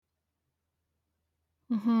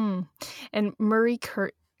Mm-hmm. And Marie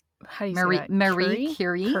Curie, how do you say that? Marie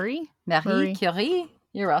Curie. Curie? Marie Curie.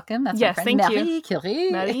 You're welcome. That's my Yes, friend. thank Marie you.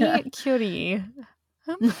 Curie. Marie Curie.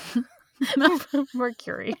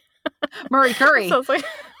 Mercury. Marie Curie. Sounds like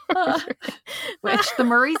Which the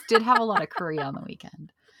Murrays did have a lot of curry on the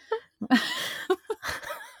weekend.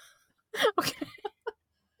 Okay.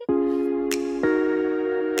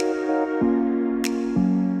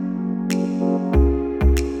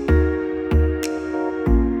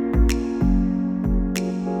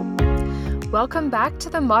 Welcome back to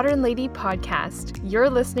the Modern Lady Podcast. You're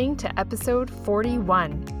listening to episode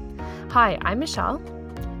 41. Hi, I'm Michelle.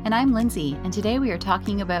 And I'm Lindsay, and today we are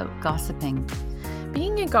talking about gossiping.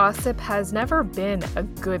 Being a gossip has never been a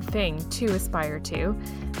good thing to aspire to.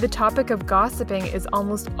 The topic of gossiping is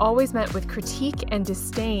almost always met with critique and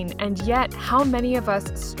disdain, and yet how many of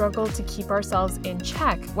us struggle to keep ourselves in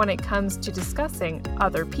check when it comes to discussing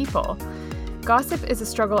other people? Gossip is a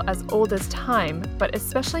struggle as old as time, but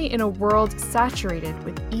especially in a world saturated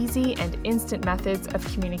with easy and instant methods of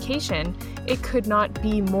communication, it could not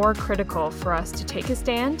be more critical for us to take a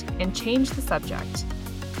stand and change the subject.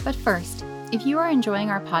 But first, if you are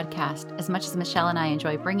enjoying our podcast as much as Michelle and I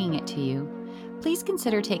enjoy bringing it to you, please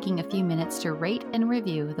consider taking a few minutes to rate and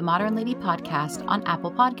review the Modern Lady Podcast on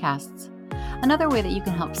Apple Podcasts. Another way that you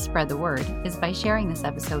can help spread the word is by sharing this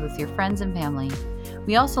episode with your friends and family.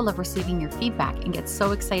 We also love receiving your feedback and get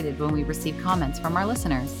so excited when we receive comments from our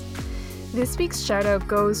listeners. This week's shout out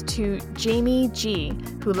goes to Jamie G,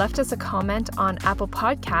 who left us a comment on Apple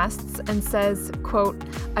Podcasts and says, quote,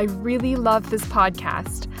 "I really love this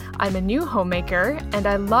podcast. I'm a new homemaker and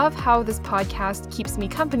I love how this podcast keeps me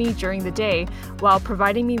company during the day while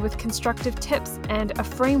providing me with constructive tips and a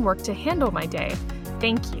framework to handle my day.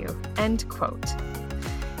 Thank you." End quote.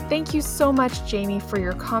 Thank you so much, Jamie, for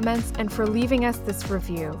your comments and for leaving us this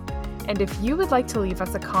review. And if you would like to leave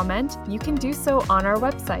us a comment, you can do so on our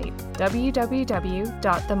website,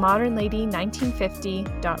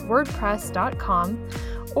 www.themodernlady1950.wordpress.com,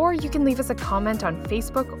 or you can leave us a comment on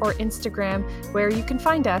Facebook or Instagram, where you can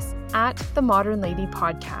find us at The Modern Lady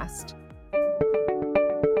Podcast.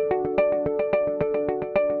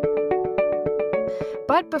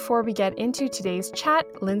 But before we get into today's chat,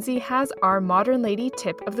 Lindsay has our Modern Lady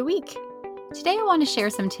Tip of the Week. Today I want to share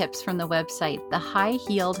some tips from the website The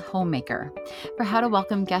High-Heeled Homemaker for how to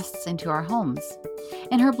welcome guests into our homes.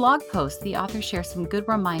 In her blog post, the author shares some good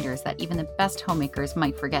reminders that even the best homemakers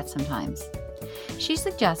might forget sometimes. She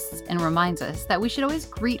suggests and reminds us that we should always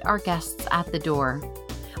greet our guests at the door.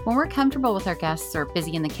 When we're comfortable with our guests or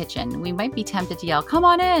busy in the kitchen, we might be tempted to yell, "Come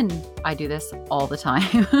on in!" I do this all the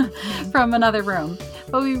time from another room.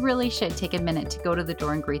 But we really should take a minute to go to the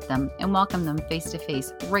door and greet them and welcome them face to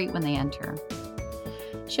face right when they enter.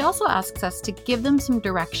 She also asks us to give them some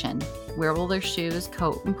direction. Where will their shoes,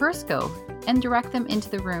 coat, and purse go? And direct them into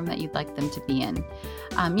the room that you'd like them to be in.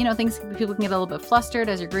 People can get a little bit flustered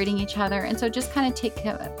as you're greeting each other. And so just kind of take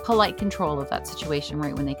polite control of that situation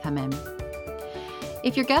right when they come in.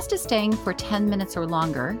 If your guest is staying for 10 minutes or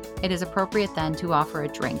longer, it is appropriate then to offer a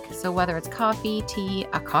drink. So whether it's coffee, tea,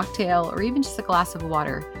 a cocktail, or even just a glass of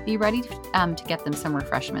water, be ready to get them some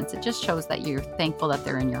refreshments. It just shows that you're thankful that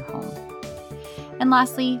they're in your home. And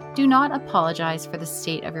lastly, do not apologize for the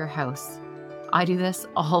state of your house. I do this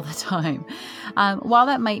all the time. While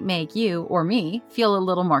that might make you or me feel a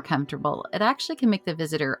little more comfortable, it actually can make the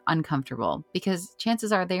visitor uncomfortable because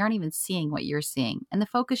chances are they aren't even seeing what you're seeing. And the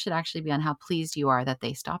focus should actually be on how pleased you are that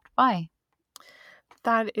they stopped by.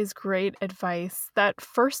 That is great advice. That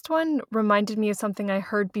first one reminded me of something I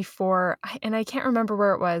heard before, and I can't remember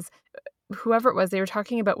where it was. Whoever it was, they were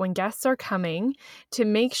talking about when guests are coming to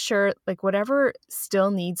make sure like whatever still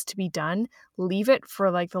needs to be done, leave it for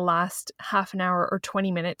like the last half an hour or 20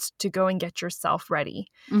 minutes to go and get yourself ready.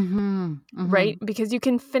 Right? Because you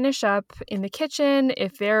can finish up in the kitchen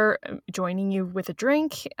if they're joining you with a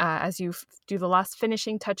drink as you do the last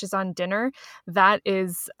finishing touches on dinner. That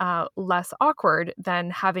is less awkward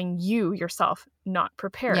than having you yourself not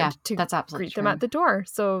prepared to greet them at the door.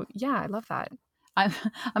 So yeah, I love that.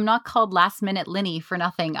 I'm not called last minute Linny for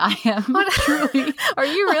nothing. I am truly. Are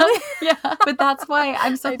you really? Yeah. But that's why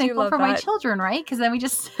I'm so thankful for my children, right? Because then we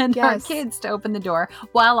just send our kids to open the door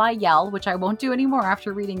while I yell, which I won't do anymore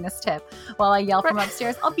after reading this tip. While I yell from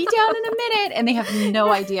upstairs, "I'll be down in a minute." And they have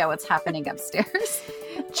no idea what's happening upstairs.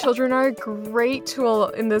 Children are a great tool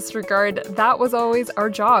in this regard. That was always our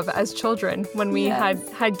job as children. When we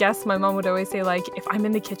had guests, my mom would always say, like, if I'm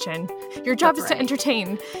in the kitchen, your job is to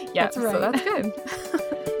entertain. Yeah, that's right. So that's good.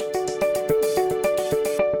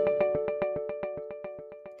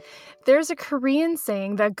 There's a Korean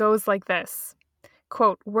saying that goes like this: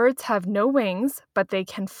 quote, "Words have no wings, but they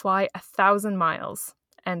can fly 1,000 miles,"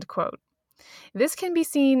 end quote. This can be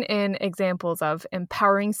seen in examples of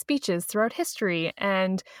empowering speeches throughout history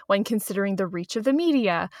and when considering the reach of the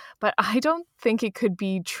media, but I don't think it could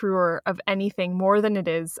be truer of anything more than it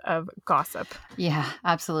is of gossip. Yeah,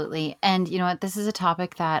 absolutely. And you know what? This is a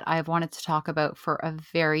topic that I've wanted to talk about for a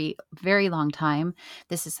very, very long time.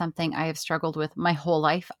 This is something I have struggled with my whole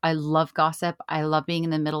life. I love gossip. I love being in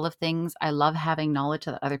the middle of things. I love having knowledge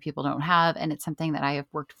that other people don't have. And it's something that I have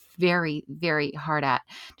worked very, very hard at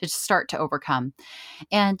to start to overcome.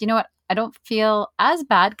 And you know what? I don't feel as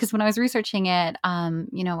bad because when I was researching it, I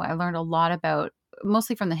learned a lot about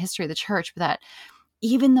mostly from the history of the church, but that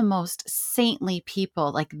even the most saintly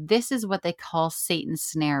people, like this is what they call Satan's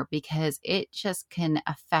snare because it just can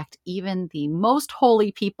affect even the most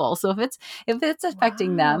holy people. So if it's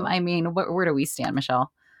affecting them, Wow. I mean, where do we stand,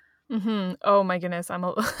 Michelle? Oh my goodness,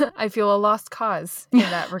 I feel a lost cause in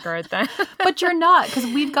that regard then. But you're not because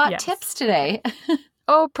we've got Yes. tips today.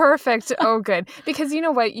 Oh, perfect. Oh, good. Because you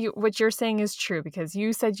know what you're saying is true because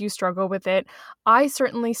you said you struggle with it. I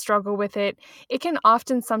certainly struggle with it. It can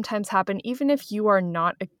often sometimes happen even if you are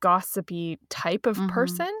not a gossipy type of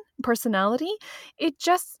Hmm. personality. It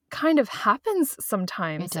just kind of happens It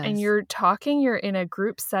sometimes and does. you're in a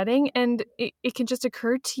group setting and it can just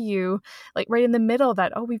occur to you like right in the middle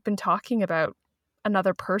that, oh, we've been talking about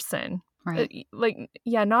another person. Right.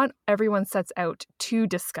 Yeah, not everyone sets out to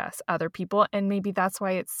discuss other people, and maybe that's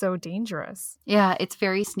why it's so dangerous. Yeah, it's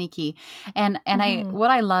very sneaky. And I Mhm.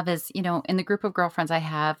 what I love is, in the group of girlfriends I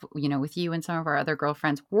have, with you and some of our other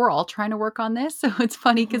girlfriends, we're all trying to work on this. So it's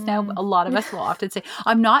funny because now Mhm. a lot of us will often say,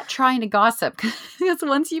 I'm not trying to gossip. Because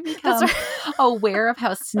once you That's become right. aware of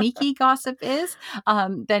how sneaky gossip is,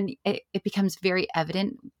 then it becomes very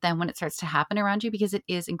evident then when it starts to happen around you because it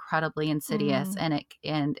is incredibly insidious Mm,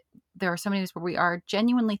 and there are so many ways where we are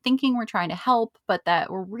genuinely thinking we're trying to help, but that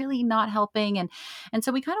we're really not helping. And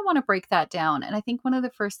so we kind of want to break that down. And I think one of the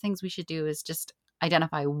first things we should do is just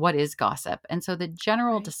identify what is gossip. And so the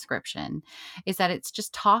general right. description is that it's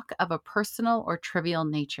just talk of a personal or trivial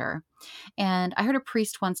nature. And I heard a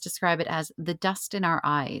priest once describe it as the dust in our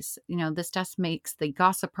eyes. This dust makes the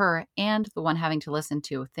gossiper and the one having to listen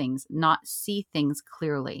to things not see things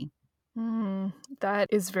clearly. Mm, that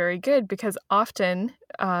is very good because often,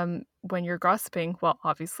 when you're gossiping, well,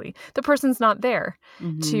 obviously, the person's not there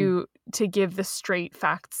Hmm. to give the straight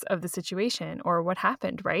facts of the situation or what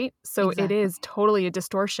happened, right? So it is Exactly. totally a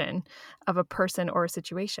distortion of a person or a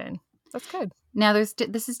situation. That's good. Now,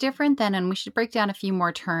 this is different then, and we should break down a few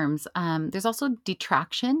more terms. There's also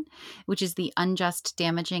detraction, which is the unjust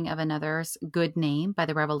damaging of another's good name by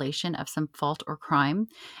the revelation of some fault or crime,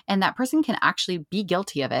 and that person can actually be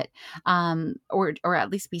guilty of it, or at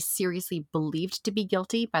least be seriously believed to be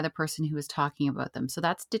guilty by the person who is talking about them. So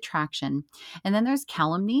that's detraction, and then there's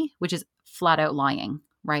calumny, which is flat out lying,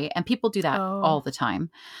 right? And people do that all Oh, the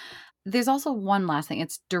time. There's also one last thing,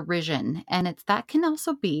 it's derision, and it's that can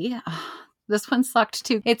also be this one sucked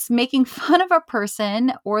too. It's making fun of a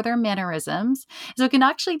person or their mannerisms. So it can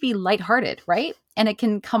actually be lighthearted, right? And it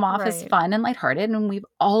can come off as right. fun and lighthearted, and we've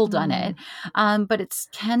all done Mm, it. But it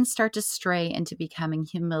can start to stray into becoming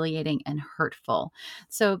humiliating and hurtful.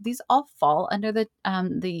 So these all fall under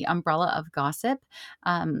the umbrella of gossip.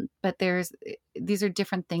 But these are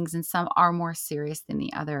different things, and some are more serious than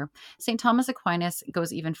the other. St. Thomas Aquinas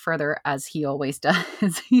goes even further, as he always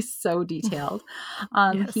does. He's so detailed.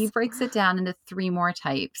 He yes. breaks it down into three more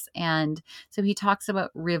types. And so he talks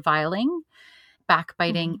about reviling,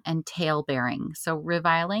 backbiting, Mhm. and tale bearing. So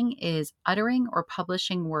reviling is uttering or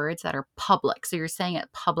publishing words that are public. So you're saying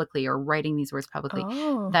it publicly or writing these words publicly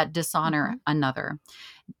Oh. that dishonor Mhm. another.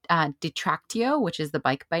 Detractio, which is the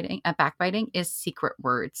backbiting, is secret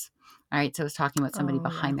words. All right, so it's talking about somebody Oh, yeah.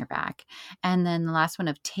 behind their back. And then the last one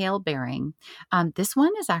of tail bearing. This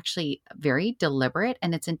one is actually very deliberate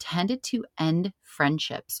and it's intended to end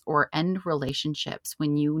friendships or end relationships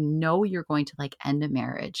when you know you're going to like end a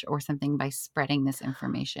marriage or something by spreading this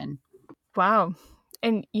information. Wow.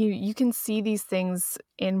 And you can see these things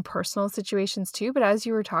in personal situations too, but as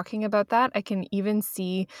you were talking about that, I can even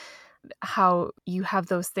see how you have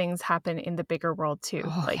those things happen in the bigger world too,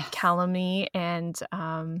 Oh, like yes. calumny and,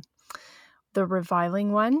 the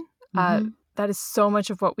reviling one. Uh, Hmm. that is so much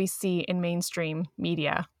of what we see in mainstream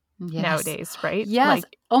media Yes. nowadays, right? Yes.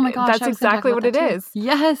 Like, Oh my gosh, that's I was going to talk exactly about what that it too. is.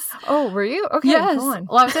 Yes. Oh, were you? Okay, go Yes. on.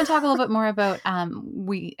 Well, I was going to talk a little bit more about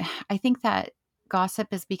we I think that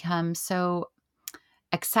gossip has become so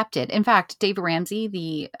accepted. In fact, Dave Ramsey,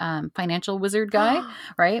 the financial wizard guy,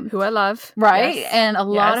 right? Who I love. Right. Yes. And a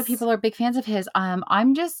lot of Yes. people are big fans of his.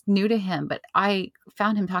 I'm just new to him, but I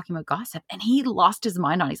found him talking about gossip and he lost his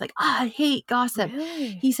mind on it. He's like, I hate gossip. Really?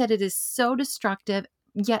 He said it is so destructive,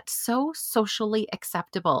 yet so socially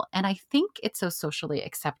acceptable. And I think it's so socially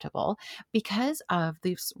acceptable because of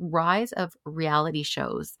this rise of reality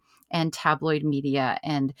shows and tabloid media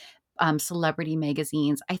and celebrity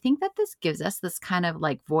magazines. I think that this gives us this kind of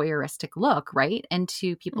like voyeuristic look, right,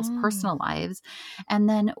 into people's Mm. personal lives. And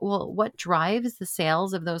then, well, what drives the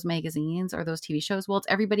sales of those magazines or those TV shows? Well, it's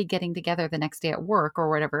everybody getting together the next day at work or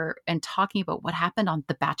whatever and talking about what happened on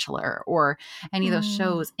The Bachelor or any of those Mm.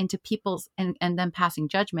 shows into people's and then passing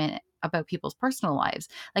judgment about people's personal lives.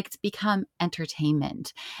 Like it's become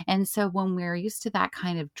entertainment. And so when we're used to that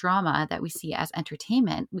kind of drama that we see as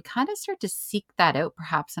entertainment, we kind of start to seek that out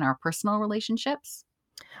perhaps in our personal relationships.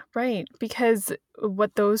 Right, because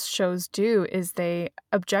what those shows do is they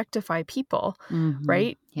objectify people,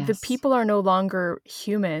 right? The Yes. people are no longer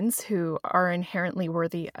humans who are inherently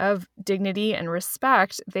worthy of dignity and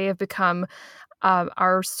respect. They have become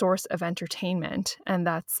our source of entertainment, and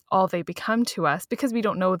that's all they become to us because we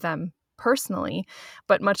don't know them personally.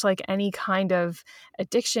 But much like any kind of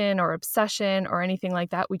addiction or obsession or anything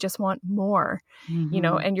like that, we just want more, Hmm.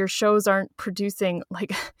 and your shows aren't producing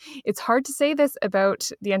like it's hard to say this about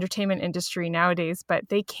the entertainment industry nowadays, but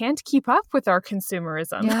they can't keep up with our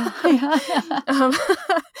consumerism. Yeah. Yeah. um,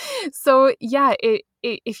 so yeah,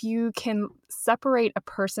 if you can separate a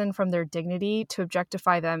person from their dignity to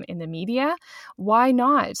objectify them in the media, why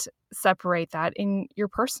not separate that in your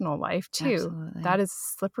personal life too? That Absolutely. is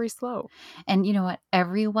slippery slope. And you know what?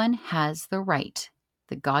 Everyone has the right,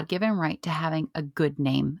 the God given right to having a good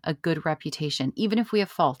name, a good reputation. Even if we have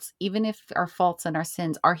faults, even if our faults and our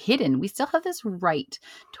sins are hidden, we still have this right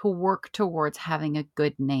to work towards having a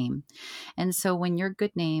good name. And so when your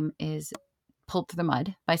good name is pulled through the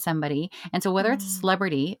mud by somebody. And so whether it's a Mm,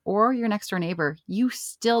 celebrity or your next door neighbor, you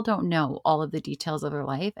still don't know all of the details of their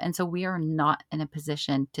life. And so we are not in a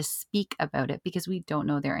position to speak about it because we don't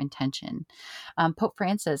know their intention. Pope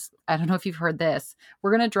Francis, I don't know if you've heard this.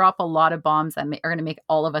 We're going to drop a lot of bombs that are going to make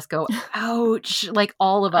all of us go, ouch, like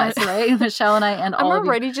all of I, us, right? Michelle and I and I'm all of you.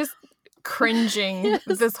 already just cringing Yes.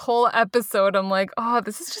 this whole episode. I'm like, oh,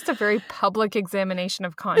 this is just a very public examination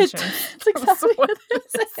of It, conscience. it's That's exactly what what this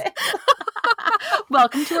this is. is.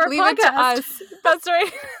 Welcome to our Leave it to podcast. us. That's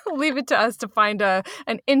right. Leave it to us to find an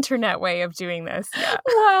internet way of doing this. Yeah.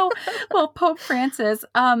 Wow. Well, Pope Francis,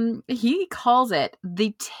 he calls it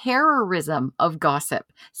the terrorism of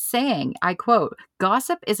gossip, saying, I quote,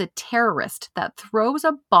 gossip is a terrorist that throws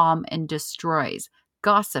a bomb and destroys.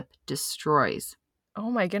 Gossip destroys. Oh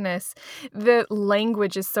my goodness. The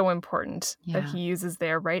language is so important that Yeah, he uses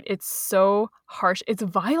there, right? It's so harsh. It's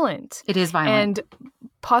violent. it is violent. And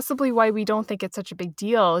possibly why we don't think it's such a big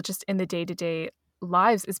deal just in the day-to-day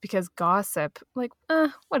lives is because gossip, like,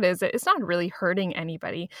 what is it? It's not really hurting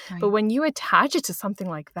anybody. But Right. when you attach it to something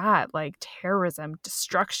like that, like terrorism,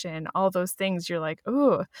 destruction, all those things, you're like,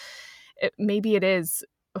 oh, maybe it is,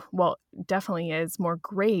 well, definitely is more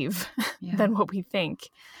grave Yeah. than what we think.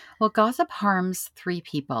 Well, gossip harms three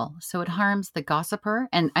people. So it harms the gossiper,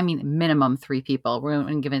 and I mean minimum three people. We're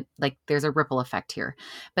going to give it like there's a ripple effect here.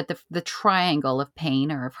 But the triangle of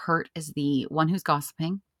pain or of hurt is the one who's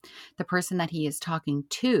gossiping, the person that he is talking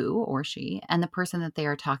to or she, and the person that they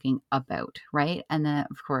are talking about, right? And then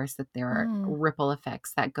of course that there are Mm. ripple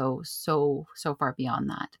effects that go so far beyond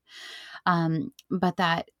that. But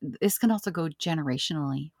that this can also go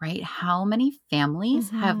generationally, right? How many families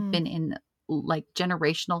have Mhm. been in like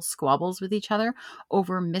generational squabbles with each other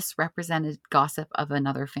over misrepresented gossip of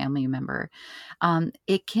another family member?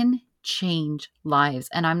 It can change lives,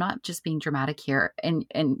 and I'm not just being dramatic here, and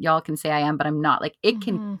y'all can say I am, but I'm not. Like it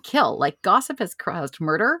can Mhm. kill. Like gossip has caused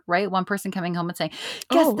murder, right? One person coming home and saying,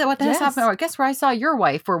 guess Oh, that what this happened, yes. or guess where I saw your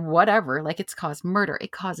wife, or whatever. Like it's caused murder.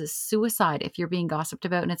 It causes suicide if you're being gossiped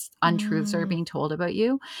about and it's untruths are Mm. being told about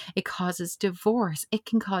you. It causes divorce. It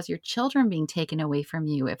can cause your children being taken away from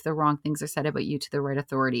you if the wrong things are said about you to the right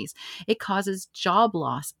authorities. It causes job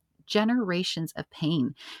loss, generations of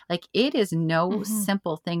pain. Like it is no Mhm.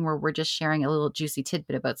 simple thing where we're just sharing a little juicy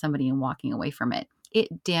tidbit about somebody and walking away from it.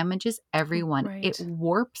 It damages everyone. It Right.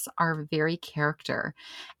 warps our very character.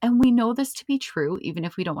 And we know this to be true, even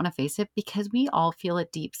if we don't want to face it, because we all feel a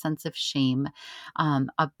deep sense of shame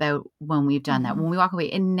about when we've done that. Mhm. When we walk away,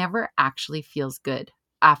 it never actually feels good.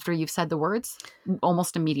 After you've said the words,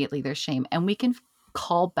 almost immediately there's shame. And we can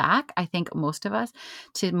call back, I think most of us,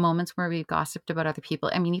 to moments where we've gossiped about other people.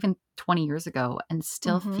 I mean, even 20 years ago, and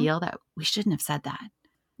still Mhm. feel that we shouldn't have said that.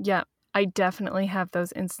 Yeah. I definitely have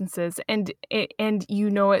those instances. And you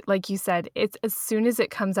know it, like you said, it's as soon as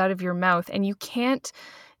it comes out of your mouth and you can't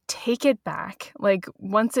take it back. Like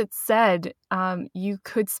once it's said, you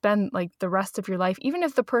could spend like the rest of your life, even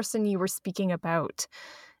if the person you were speaking about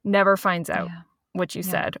never finds out Yeah. what you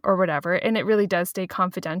Yeah. said or whatever, and it really does stay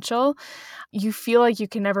confidential, you feel like you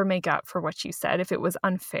can never make up for what you said if it was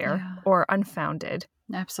unfair Yeah. or unfounded.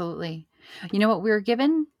 Absolutely. You know what? We were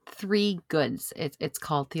given three goods. It's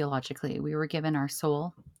called theologically. We were given our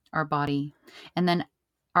soul, our body, and then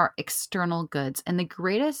our external goods. And the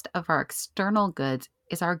greatest of our external goods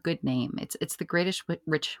is our good name. It's the greatest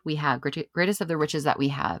rich we have, greatest of the riches that we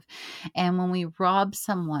have. And when we rob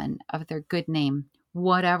someone of their good name,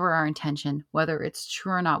 whatever our intention, whether it's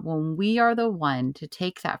true or not, when we are the one to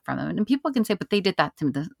take that from them, and people can say, but they did that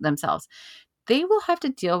to themselves, they will have to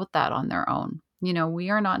deal with that on their own. You know, we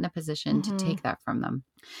are not in a position to Mm-hmm. take that from them.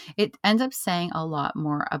 It ends up saying a lot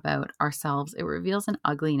more about ourselves. It reveals an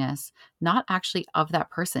ugliness, not actually of that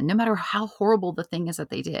person, no matter how horrible the thing is that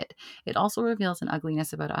they did. It also reveals an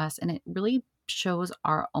ugliness about us, and it really shows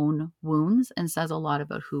our own wounds and says a lot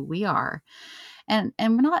about who we are. And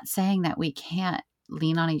we're not saying that we can't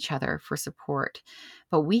lean on each other for support,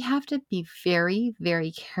 but we have to be very,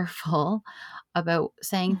 very careful about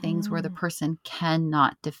saying things where the Mm-hmm. person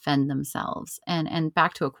cannot defend themselves. And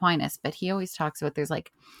back to Aquinas, but he always talks about there's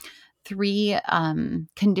like three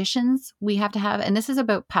conditions we have to have, and this is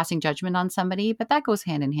about passing judgment on somebody, but that goes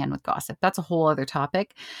hand in hand with gossip. That's a whole other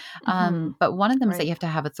topic. Mm-hmm. But one of them is that Right. you have to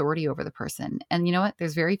have authority over the person. And you know what,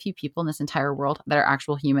 there's very few people in this entire world that are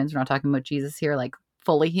actual humans. We're not talking about Jesus here, like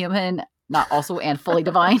fully human, not also and fully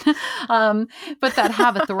divine, but that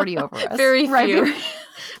have authority over us, Very right? few.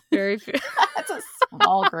 Very few. That's a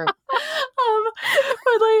small group.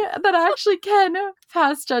 But like that actually can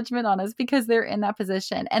pass judgment on us because they're in that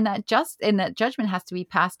position, and that judgment has to be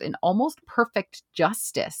passed in almost perfect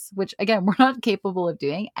justice, which again we're not capable of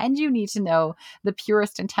doing. And you need to know the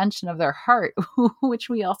purest intention of their heart, which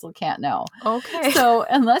we also can't know. Okay. So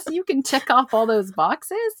unless you can tick off all those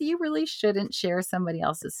boxes, you really shouldn't share somebody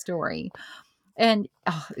else's story. And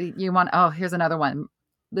here's another one.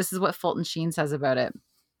 This is what Fulton Sheen says about it.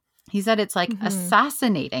 He said it's like Mm-hmm.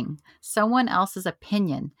 assassinating someone else's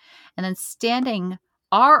opinion and then standing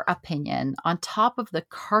our opinion on top of the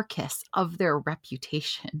carcass of their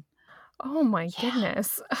reputation. Oh my Yeah.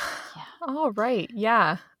 goodness. Yeah. All right.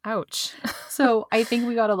 Yeah. Ouch. So I think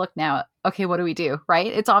we got to look now. Okay, what do we do? Right?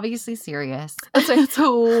 It's obviously serious. So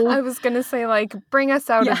So I was gonna say, like, bring us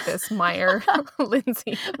out of yes. this mire,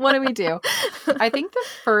 Lindsay. What do we do? I think the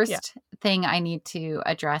Yeah. first thing I need to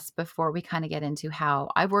address before we kind of get into how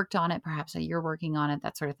I've worked on it, perhaps that you're working on it,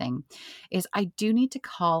 that sort of thing, is I do need to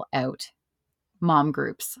call out mom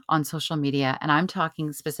groups on social media. And I'm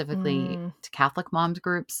talking specifically Mm. to Catholic moms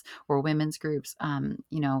groups or women's groups,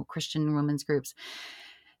 Christian women's groups.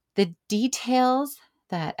 The details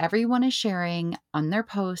that everyone is sharing on their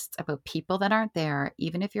posts about people that aren't there,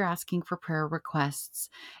 even if you're asking for prayer requests,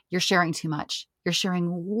 you're sharing too much. You're sharing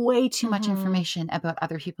way too much Mhm. information about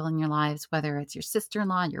other people in your lives, whether it's your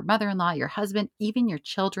sister-in-law, your mother-in-law, your husband, even your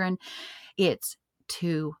children. It's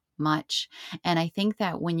too much. And I think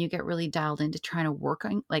that when you get really dialed into trying to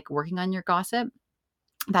working on your gossip,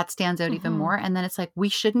 that stands out even Mhm. more. And then it's like, we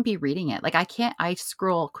shouldn't be reading it. Like I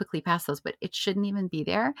scroll quickly past those, but it shouldn't even be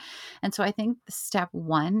there. And so I think the step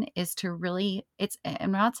one is to really,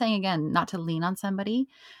 I'm not saying again, not to lean on somebody,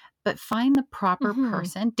 but find the proper Mhm.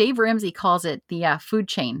 person. Dave Ramsey calls it the food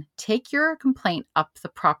chain. Take your complaint up the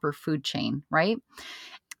proper food chain, right?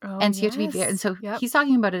 Oh, And so you have to be very, and yes. so Yep. he's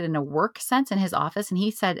talking about it in a work sense in his office. And he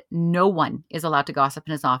said, no one is allowed to gossip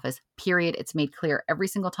in his office, period. It's made clear every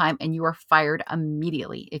single time. And you are fired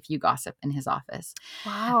immediately if you gossip in his office.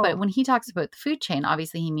 But Wow. when he talks about the food chain,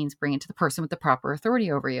 obviously he means bring it to the person with the proper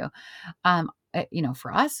authority over you.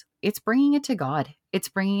 For us, it's bringing it to God. It's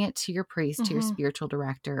bringing it to your priest, to your Mhm. spiritual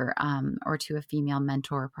director, or to a female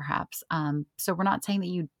mentor, perhaps. So we're not saying that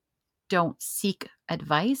you don't seek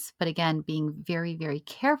advice, but again, being very, very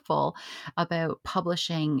careful about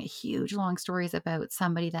publishing huge long stories about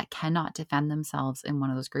somebody that cannot defend themselves in one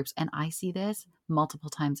of those groups. And I see this multiple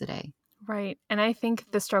times a day. Right. And I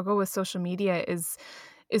think the struggle with social media is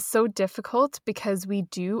so difficult because we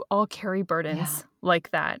do all carry Yeah. burdens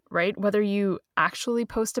like that, right? Whether you actually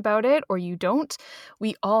post about it or you don't,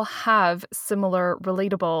 we all have similar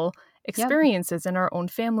relatable Yep. experiences in our own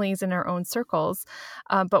families, in our own circles.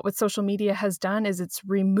 But what social media has done is it's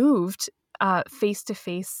removed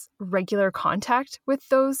face-to-face regular contact with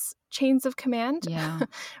those chains of command, Yeah.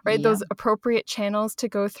 right? Yep. Those appropriate channels to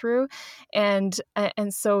go through. And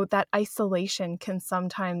so that isolation can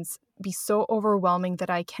sometimes be so overwhelming that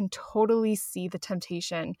I can totally see the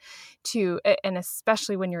temptation and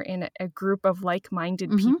especially when you're in a group of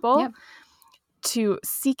like-minded people, Yep. to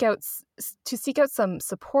seek out some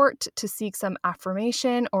support, to seek some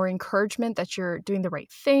affirmation or encouragement that you're doing the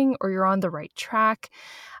right thing or you're on the right track.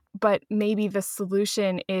 But maybe the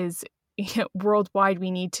solution is, worldwide,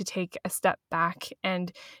 we need to take a step back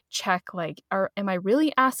and check, like, am I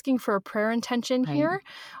really asking for a prayer intention Right. here?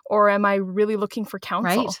 Or am I really looking for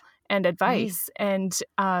counsel Right. and Right. advice? And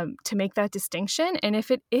to make that distinction. And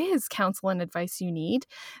if it is counsel and advice you need,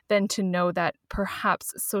 then to know that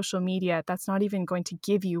perhaps social media, that's not even going to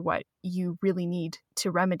give you what you really need to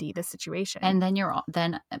remedy the situation. And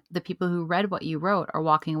then the people who read what you wrote are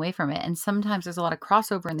walking away from it. And sometimes there's a lot of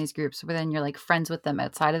crossover in these groups where then you're like friends with them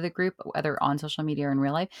outside of the group, whether on social media or in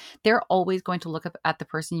real life. They're always going to look up at the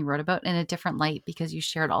person you wrote about in a different light because you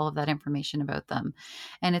shared all of that information about them.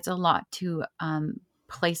 And it's a lot to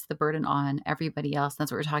place the burden on everybody else.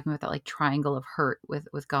 That's what we're talking about, that like triangle of hurt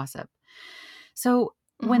with gossip. So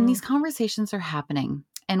when these conversations are happening,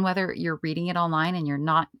 and whether you're reading it online and you're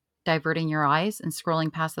not diverting your eyes and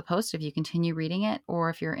scrolling past the post if you continue reading it, or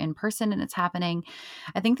if you're in person and it's happening,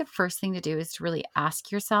 I think the first thing to do is to really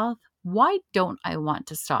ask yourself, why don't I want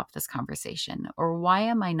to stop this conversation? Or why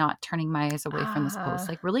am I not turning my eyes away from this post?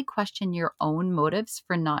 Like really question your own motives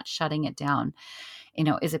for not shutting it down.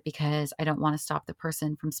 Is it because I don't want to stop the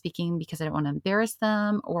person from speaking because I don't want to embarrass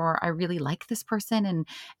them, or I really like this person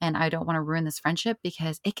and I don't want to ruin this friendship?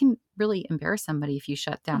 Because it can really embarrass somebody if you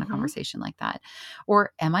shut down a conversation like that.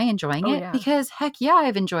 Or am I enjoying Oh, it? yeah. Because heck yeah,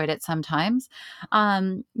 I've enjoyed it sometimes.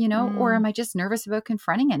 Or am I just nervous about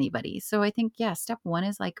confronting anybody? So I think, yeah, step one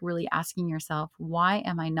is like really asking yourself, why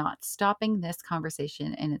am I not stopping this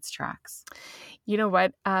conversation in its tracks? You know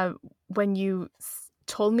what? When you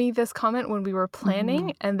told me this comment when we were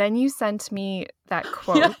planning, and then you sent me that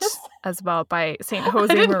quote Yes. as well by Saint I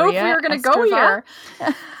Jose didn't know if we Maria were going to go Escrivá. here.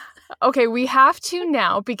 Okay, we have to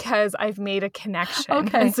now because I've made a connection.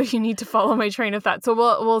 Okay. And so you need to follow my train of thought. So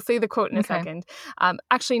we'll say the quote in a Okay. second.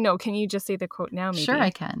 Actually, no, can you just say the quote now, maybe? Sure, I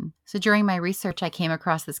can. So during my research, I came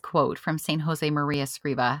across this quote from Saint Jose Maria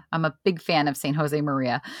Escrivá. I'm a big fan of Saint Jose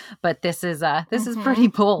Maria, but this is pretty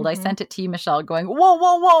bold. I sent it to you, Michelle, going, whoa,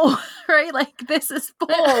 whoa, whoa, right? Like, this is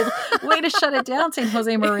bold. Way to shut it down, Saint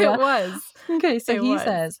Jose Maria. It was. Okay, so It he was.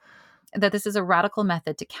 says that this is a radical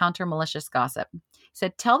method to counter malicious gossip. He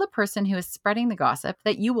said, tell the person who is spreading the gossip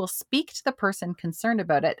that you will speak to the person concerned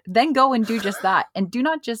about it, then go and do just that. And do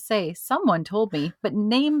not just say, someone told me, but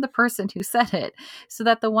name the person who said it, so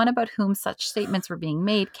that the one about whom such statements were being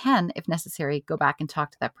made can, if necessary, go back and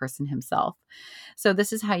talk to that person himself. So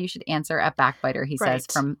this is how you should answer a backbiter, he says,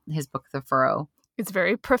 from his book, The Furrow. It's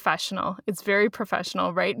very professional. It's very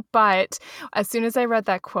professional, right? But as soon as I read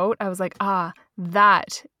that quote, I was like,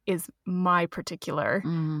 that is my particular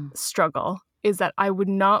struggle, is that I would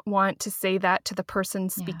not want to say that to the person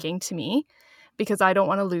speaking to me because I don't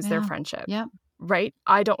want to lose their friendship. Yeah. Right?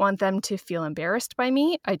 I don't want them to feel embarrassed by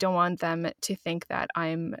me. I don't want them to think that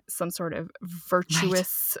I'm some sort of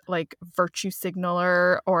virtuous, like virtue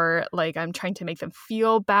signaler, or like I'm trying to make them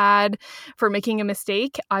feel bad for making a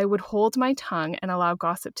mistake. I would hold my tongue and allow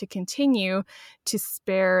gossip to continue to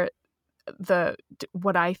spare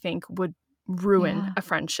what I think would ruin a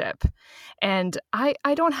friendship. And I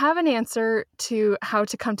don't have an answer to how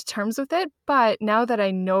to come to terms with it. But now that I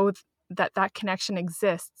know that connection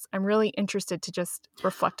exists, I'm really interested to just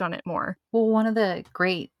reflect on it more. Well, one of the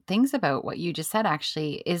great things about what you just said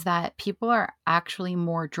actually is that people are actually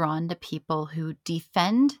more drawn to people who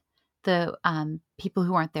defend the people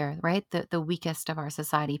who aren't there, right? The weakest of our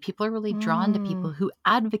society. People are really drawn to people who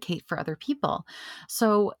advocate for other people.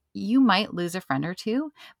 So you might lose a friend or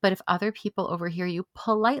two, but if other people overhear you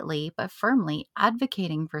politely but firmly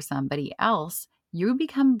advocating for somebody else, you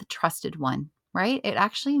become the trusted one. Right? It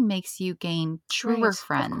actually makes you gain truer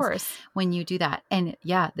friends when you do that. And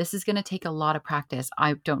yeah, this is going to take a lot of practice.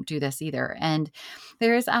 I don't do this either. And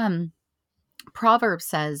there's Proverbs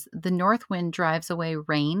says, the north wind drives away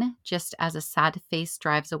rain just as a sad face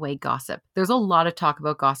drives away gossip. There's a lot of talk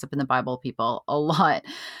about gossip in the Bible, people, a lot.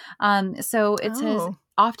 So it says,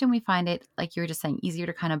 often we find it, like you were just saying, easier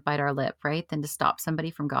to kind of bite our lip, right? Than to stop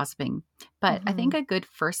somebody from gossiping. But I think a good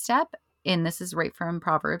first step, and this is right from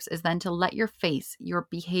Proverbs, is then to let your face, your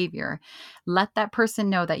behavior, let that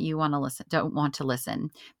person know that you want to listen, don't want to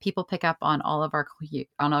listen. People pick up on all of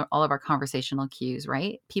our conversational cues,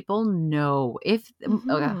 right? People know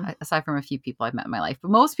aside from a few people I've met in my life,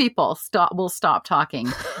 but most people will stop talking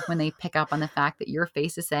when they pick up on the fact that your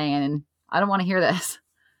face is saying, I don't want to hear this.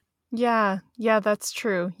 Yeah, that's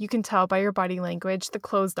true. You can tell by your body language, the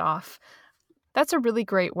closed off. That's a really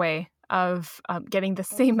great way of getting the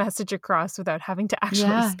same message across without having to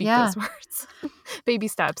actually Yeah, speak yeah. those words. Baby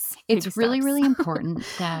steps, It's baby really, steps. really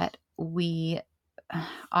important that we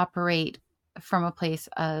operate from a place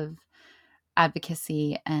of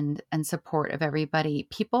advocacy and support of everybody.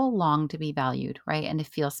 People long to be valued, right? And to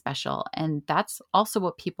feel special. And that's also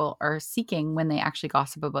what people are seeking when they actually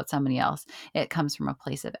gossip about somebody else. It comes from a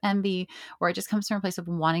place of envy, or it just comes from a place of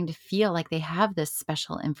wanting to feel like they have this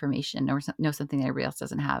special information or know something that everybody else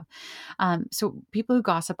doesn't have. So people who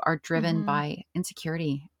gossip are driven Mm-hmm. by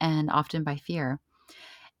insecurity and often by fear.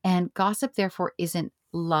 And gossip, therefore, isn't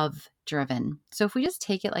love driven. So if we just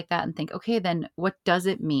take it like that and think, okay, then what does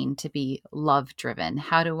it mean to be love driven?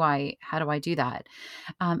 How do I do that?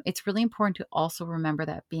 It's really important to also remember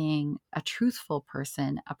that being a truthful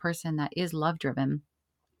person, a person that is love driven,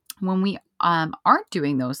 when we aren't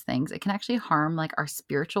doing those things, it can actually harm like our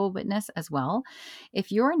spiritual witness as well.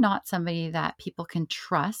 If you're not somebody that people can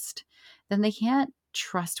trust, then they can't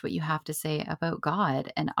trust what you have to say about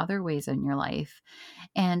God and other ways in your life.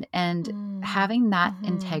 And having that Mm-hmm.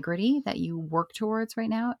 integrity that you work towards right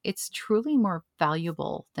now, it's truly more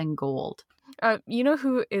valuable than gold. You know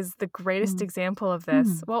who is the greatest Mm. example of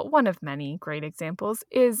this? Mm. Well, one of many great examples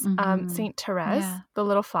is Hmm. Saint Therese, Yeah. the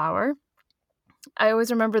little flower. I always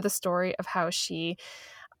remember the story of how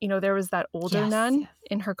there was that older Yes. nun Yes.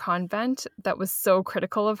 in her convent that was so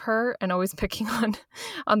critical of her and always picking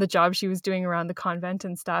on the job she was doing around the convent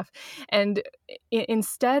and stuff. And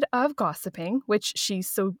instead of gossiping, which she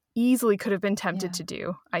so easily could have been tempted Yeah. to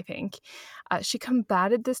do, I think, she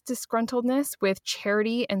combated this disgruntledness with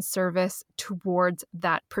charity and service towards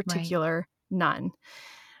that Right. particular nun.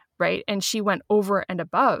 Right. And she went over and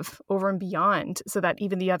above, over and beyond, so that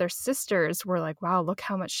even the other sisters were like, wow, look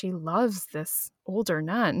how much she loves this older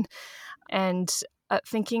nun. And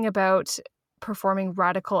thinking about performing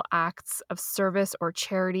radical acts of service or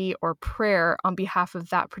charity or prayer on behalf of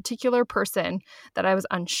that particular person that I was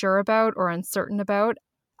unsure about or uncertain about,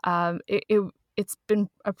 it's been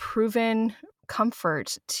a proven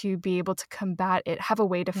comfort to be able to combat it, have a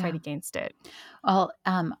way to fight Yeah. against it. Well,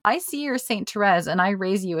 I see your Saint Therese, and I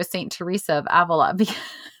raise you a Saint Teresa of Avila because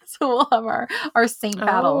so we'll have our saint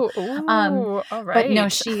battle. Oh, Um, ooh, all but no,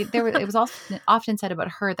 right. it was often said about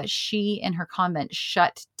her that she in her convent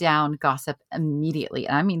shut down gossip immediately.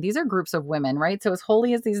 And I mean, these are groups of women, right? So as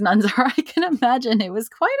holy as these nuns are, I can imagine it was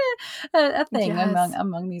quite a thing Yes,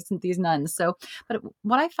 among these nuns. So, but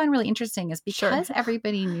what I find really interesting is sure. because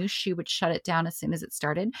everybody knew she would shut it down as soon as it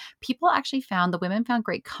started, the women found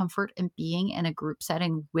great comfort in being in a group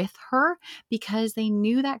setting with her because they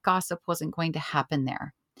knew that gossip wasn't going to happen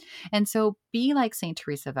there. And so be like St.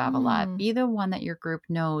 Teresa of Avila, Mm, be the one that your group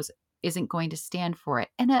knows isn't going to stand for it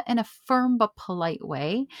in a firm but polite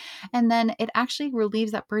way. And then it actually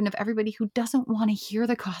relieves that burden of everybody who doesn't want to hear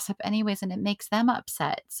the gossip anyways, and it makes them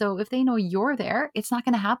upset. So if they know you're there, it's not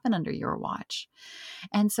going to happen under your watch.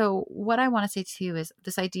 And so, what I want to say to you is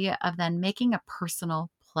this idea of then making a personal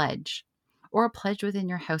pledge or a pledge within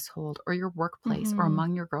your household or your workplace or mhm,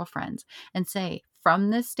 among your girlfriends and say, from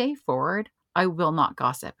this day forward, I will not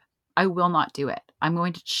gossip. I will not do it. I'm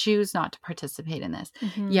going to choose not to participate in this.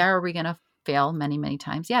 mhm, Yeah, are we going to fail many, many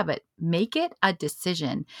times? Yeah, but make it a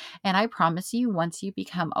decision. And I promise you, once you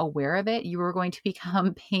become aware of it, you are going to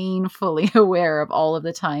become painfully aware of all of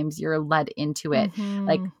the times you're led into it,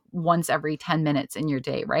 like mhm. once every 10 minutes in your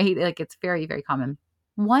day, right? Like it's very, very common.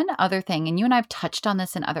 One other thing, and you and I have touched on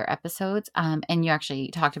this in other episodes, and you actually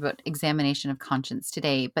talked about examination of conscience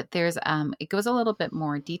today, but it goes a little bit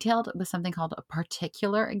more detailed with something called a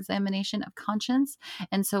particular examination of conscience.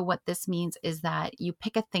 And so what this means is that you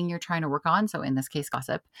pick a thing you're trying to work on. So in this case,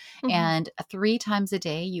 gossip. Mhm. And 3 times a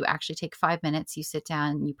day, you actually take 5 minutes, you sit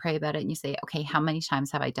down, you pray about it, and you say, okay, how many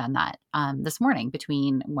times have I done that this morning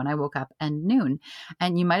between when I woke up and noon?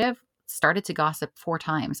 And you might have started to gossip 4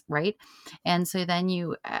 times, right? And so then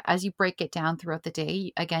as you break it down throughout the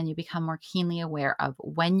day, again, you become more keenly aware of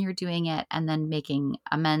when you're doing it and then making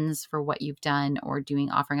amends for what you've done or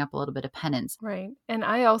offering up a little bit of penance. Right. And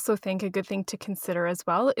I also think a good thing to consider as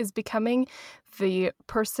well is becoming the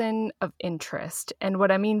person of interest. And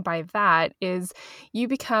what I mean by that is you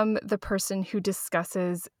become the person who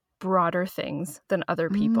discusses broader things than other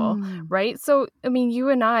people, Mm, right? So, I mean, you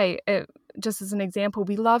and I, just as an example,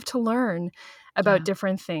 we love to learn about yeah.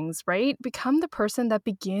 different things, right? Become the person that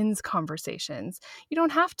begins conversations. You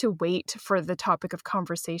don't have to wait for the topic of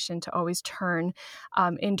conversation to always turn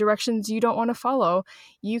in directions you don't want to follow.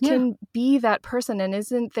 You Yeah. can be that person. And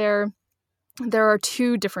there are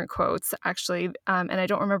two different quotes actually, and I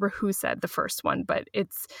don't remember who said the first one, but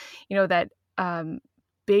it's that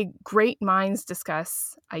big great minds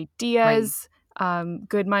discuss Right. ideas,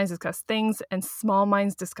 Good minds discuss things and small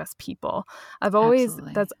minds discuss people.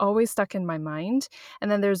 Absolutely. That's always stuck in my mind. And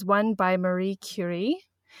then there's one by Marie Curie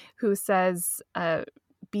who says,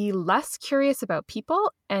 be less curious about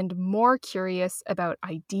people and more curious about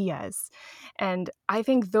ideas. And I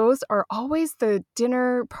think those are always the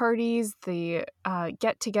dinner parties, the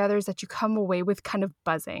get-togethers that you come away with kind of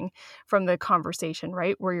buzzing from the conversation,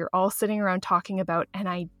 right? Where you're all sitting around talking about an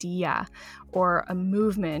idea or a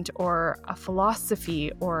movement or a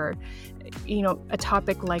philosophy or, a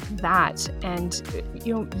topic like that. And,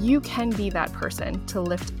 you can be that person to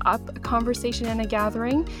lift up a conversation in a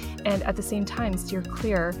gathering and at the same time steer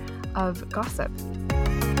clear of gossip.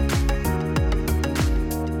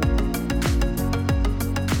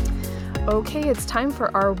 Okay, it's time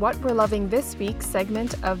for our What We're Loving This Week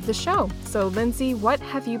segment of the show. So, Lindsay, what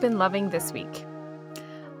have you been loving this week?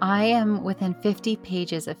 I am within 50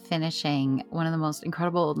 pages of finishing one of the most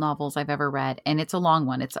incredible novels I've ever read. And it's a long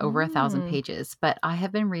one. It's over 1,000 pages. But I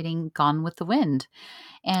have been reading Gone with the Wind.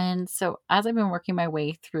 And so as I've been working my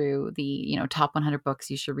way through the, top 100 books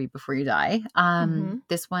you should read before you die,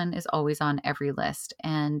 this one is always on every list.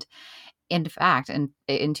 And in fact, in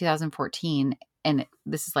 2014, and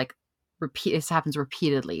this is like, this happens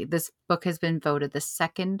repeatedly. This book has been voted the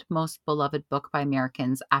second most beloved book by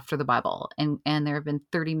Americans after the Bible. And there have been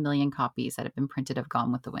 30 million copies that have been printed of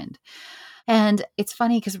Gone with the Wind. And it's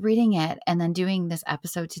funny because reading it and then doing this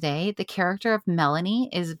episode today, the character of Melanie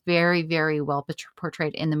is very, very well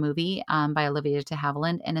portrayed in the movie by Olivia de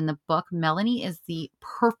Havilland. And in the book, Melanie is the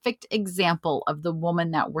perfect example of the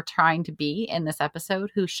woman that we're trying to be in this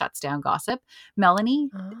episode who shuts down gossip. Melanie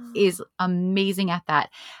is amazing at that.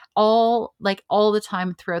 All the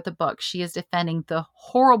time throughout the book, she is defending the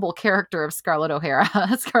horrible character of Scarlett O'Hara.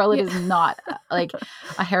 Scarlett is not like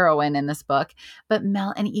a heroine in this book, but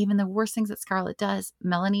and even the worst things that Scarlett does,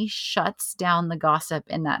 Melanie shuts down the gossip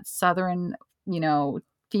in that Southern,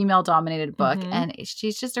 female dominated book. And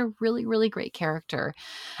she's just a really, really great character.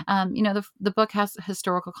 The book has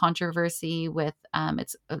historical controversy with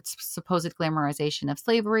its supposed glamorization of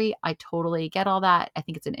slavery. I totally get all that. I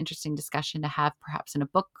think it's an interesting discussion to have perhaps in a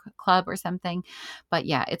book club or something. But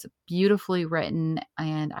yeah, it's beautifully written.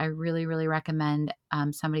 And I really, really recommend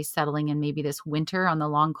somebody settling in maybe this winter on the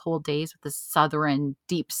long, cold days with the Southern,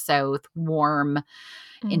 deep South, warm,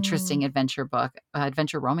 interesting adventure book,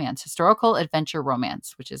 historical adventure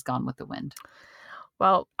romance, which is Gone with the Wind.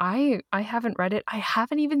 Well, I haven't read it. I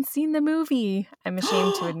haven't even seen the movie. I'm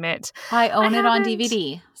ashamed to admit. I own it on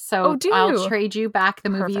DVD. So I'll trade you back the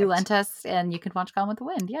movie you lent us and you can watch Gone with the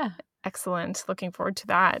Wind. Yeah. Excellent. Looking forward to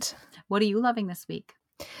that. What are you loving this week?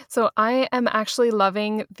 So I am actually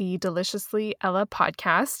loving the Deliciously Ella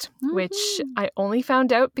podcast, which I only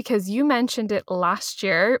found out because you mentioned it last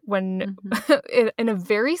year when, in a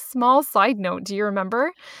very small side note. Do you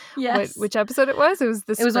remember? Yes. Which episode it was? It was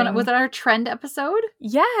the spring. Was it our trend episode?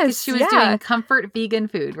 Yes. She was doing comfort vegan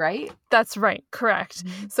food, right? That's right. Correct.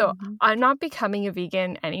 So I'm not becoming a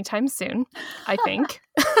vegan anytime soon, I think.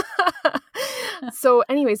 So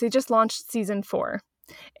anyways, they just launched season 4.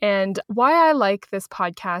 And why I like this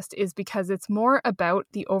podcast is because it's more about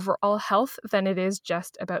the overall health than it is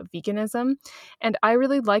just about veganism. And I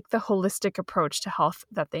really like the holistic approach to health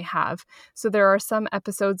that they have. So there are some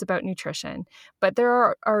episodes about nutrition, but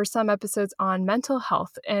there are some episodes on mental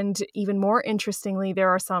health. And even more interestingly, there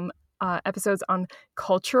are some episodes on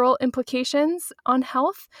cultural implications on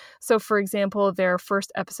health. So, for example, their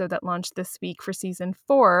first episode that launched this week for season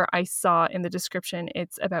 4, I saw in the description,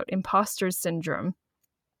 it's about imposter syndrome,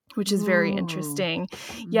 which is very interesting.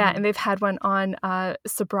 Yeah, and they've had one on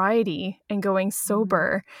sobriety and going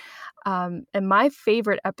sober. And my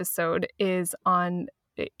favorite episode is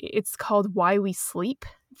it's called Why We Sleep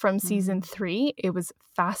from season 3. It was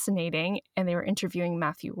fascinating, and they were interviewing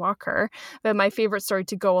Matthew Walker. But my favorite story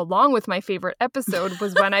to go along with my favorite episode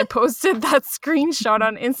was when I posted that screenshot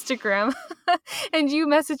on Instagram. And you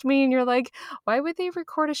messaged me and you're like, why would they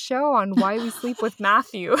record a show on Why We Sleep with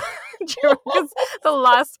Matthew? Because the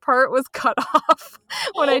last part was cut off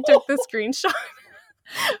when I took the screenshot.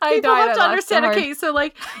 People have to understand. Okay, so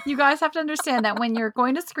you guys have to understand that when you're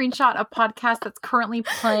going to screenshot a podcast that's currently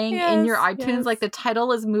playing in your iTunes, the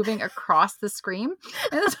title is moving across the screen,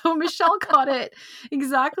 and so Michelle got it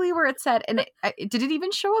exactly where it said, and did it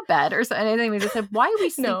even show a bed or something? Anyways, it said Why We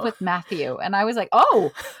Sleep with Matthew, and I was like,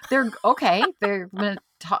 oh, they're gonna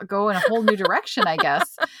go in a whole new direction, I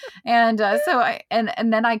guess. And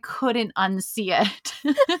and then I couldn't unsee it.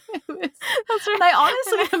 That's right. And I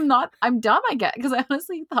honestly I'm dumb, I guess, because I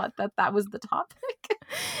honestly thought that was the topic.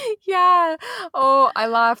 Yeah. Oh, I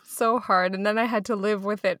laughed so hard, and then I had to live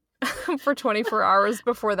with it for 24 hours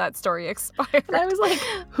before that story expired. And I was like,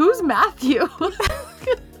 who's Matthew?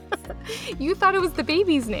 You thought it was the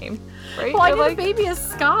baby's name, right? Well, I You're knew like, the baby is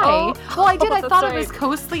Sky. Oh. Well, I did. I That's thought it right. was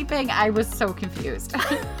co-sleeping. I was so confused.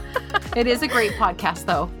 It is a great podcast,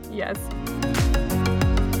 though. Yes.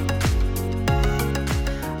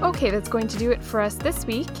 Okay, that's going to do it for us this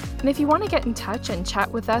week. And if you want to get in touch and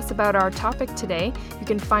chat with us about our topic today, you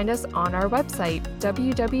can find us on our website,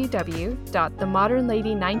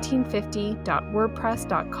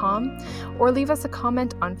 www.themodernlady1950.wordpress.com, or leave us a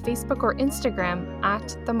comment on Facebook or Instagram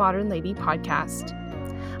at The Modern Lady Podcast.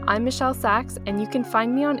 I'm Michelle Sachs, and you can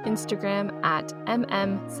find me on Instagram at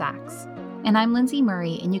MMSachs. And I'm Lindsay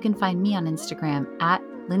Murray, and you can find me on Instagram at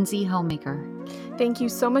Lindsay Homemaker. Thank you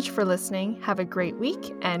so much for listening. Have a great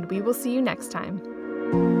week, and we will see you next time.